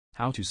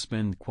How to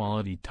spend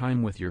quality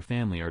time with your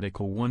family.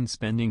 Article 1.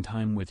 Spending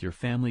time with your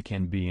family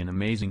can be an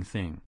amazing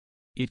thing.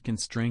 It can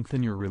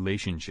strengthen your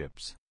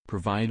relationships,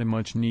 provide a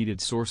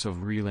much-needed source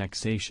of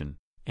relaxation,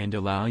 and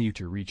allow you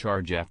to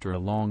recharge after a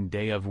long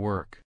day of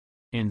work.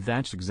 And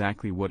that's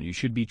exactly what you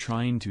should be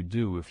trying to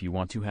do if you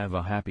want to have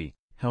a happy,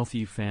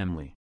 healthy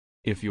family.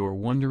 If you're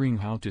wondering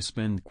how to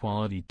spend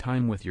quality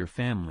time with your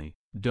family,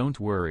 don't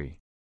worry.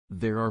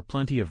 There are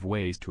plenty of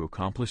ways to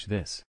accomplish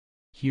this.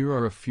 Here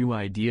are a few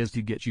ideas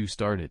to get you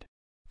started.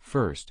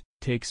 First,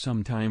 take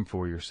some time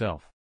for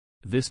yourself.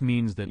 This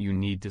means that you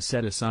need to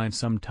set aside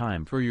some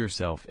time for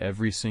yourself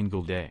every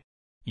single day.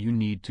 You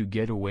need to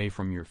get away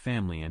from your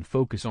family and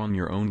focus on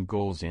your own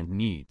goals and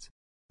needs.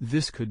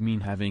 This could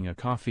mean having a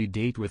coffee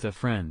date with a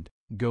friend,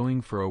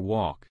 going for a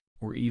walk,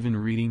 or even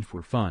reading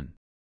for fun.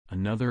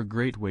 Another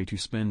great way to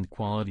spend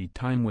quality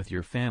time with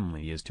your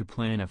family is to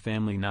plan a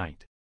family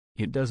night.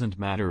 It doesn't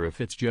matter if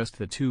it's just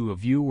the two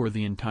of you or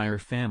the entire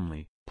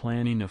family,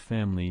 planning a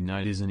family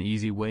night is an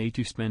easy way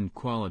to spend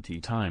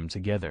quality time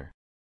together.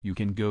 You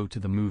can go to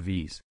the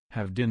movies,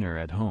 have dinner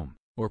at home,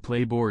 or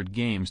play board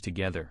games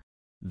together.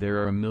 There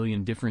are a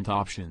million different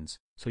options,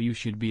 so you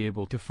should be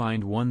able to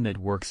find one that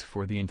works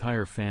for the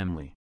entire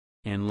family.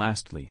 And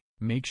lastly,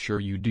 make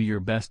sure you do your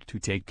best to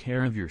take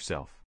care of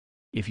yourself.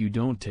 If you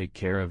don't take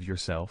care of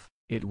yourself,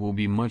 it will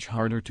be much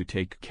harder to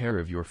take care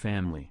of your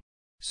family.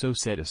 So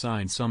set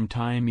aside some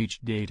time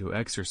each day to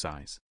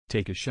exercise,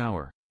 take a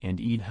shower, and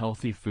eat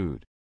healthy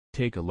food.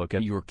 Take a look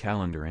at your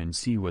calendar and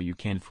see what you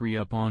can free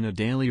up on a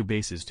daily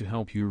basis to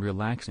help you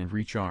relax and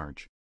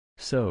recharge.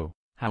 So,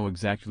 how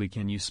exactly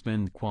can you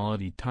spend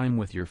quality time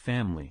with your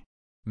family?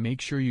 Make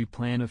sure you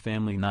plan a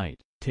family night,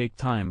 take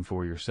time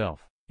for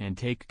yourself, and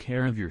take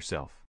care of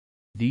yourself.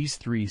 These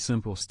 3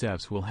 simple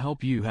steps will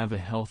help you have a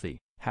healthy,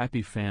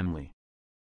 happy family.